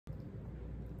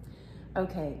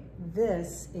Okay,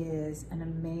 this is an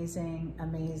amazing,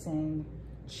 amazing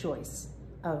choice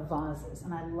of vases,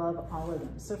 and I love all of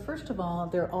them. So first of all,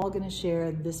 they're all gonna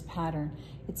share this pattern.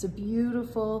 It's a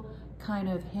beautiful kind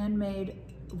of handmade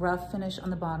rough finish on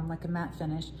the bottom, like a matte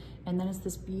finish, and then it's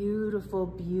this beautiful,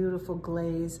 beautiful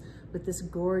glaze with this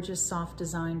gorgeous soft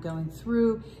design going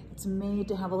through. It's made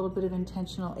to have a little bit of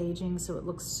intentional aging, so it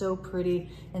looks so pretty,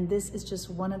 and this is just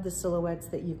one of the silhouettes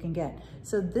that you can get.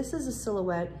 So this is a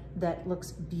silhouette that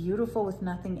looks beautiful with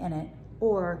nothing in it,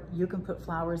 or you can put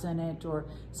flowers in it, or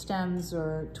stems,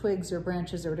 or twigs, or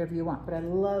branches, or whatever you want. But I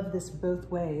love this both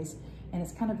ways, and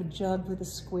it's kind of a jug with a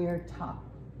square top.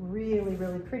 Really,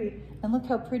 really pretty. And look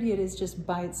how pretty it is just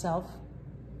by itself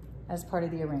as part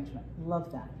of the arrangement.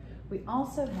 Love that. We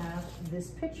also have this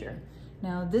pitcher.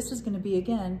 Now this is going to be,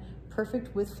 again,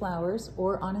 perfect with flowers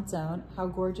or on its own. How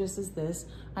gorgeous is this?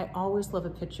 I always love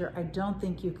a pitcher. I don't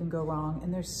think you can go wrong,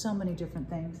 and there's so many different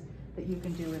things that you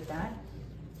can do with that.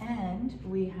 And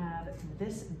we have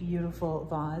this beautiful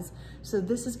vase. So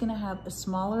this is gonna have a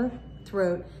smaller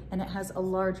throat and it has a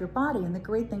larger body. And the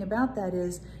great thing about that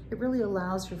is it really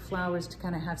allows your flowers to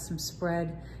kind of have some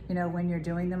spread, you know, when you're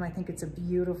doing them. I think it's a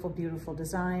beautiful, beautiful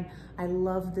design. I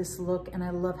love this look, and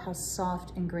I love how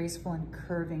soft and graceful and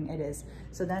curving it is.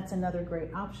 So that's another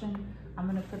great option. I'm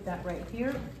gonna put that right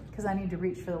here because I need to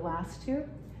reach for the last two.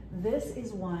 This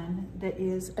is one that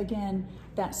is, again,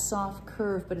 that soft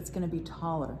curve, but it's gonna be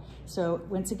taller. So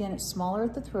once again, it's smaller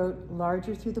at the throat,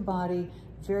 larger through the body,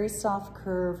 very soft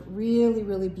curve, really,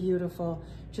 really beautiful.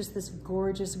 Just this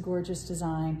gorgeous, gorgeous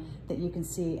design that you can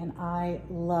see, and I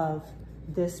love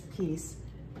this piece.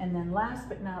 And then last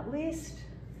but not least,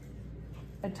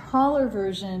 a taller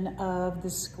version of the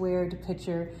squared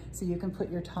pitcher, so you can put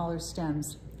your taller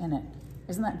stems in it.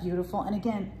 Isn't that beautiful? And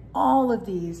again, all of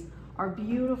these are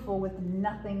beautiful with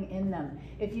nothing in them.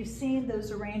 If you've seen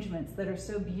those arrangements that are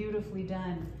so beautifully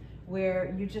done,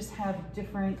 where you just have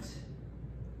different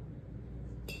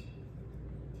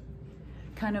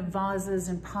kind of vases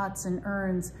and pots and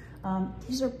urns,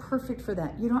 these are perfect for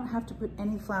that. You don't have to put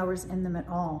any flowers in them at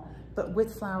all, but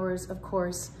with flowers, of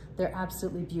course, they're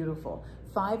absolutely beautiful.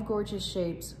 5 gorgeous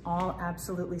shapes, all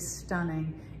absolutely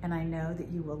stunning, and I know that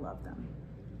you will love them.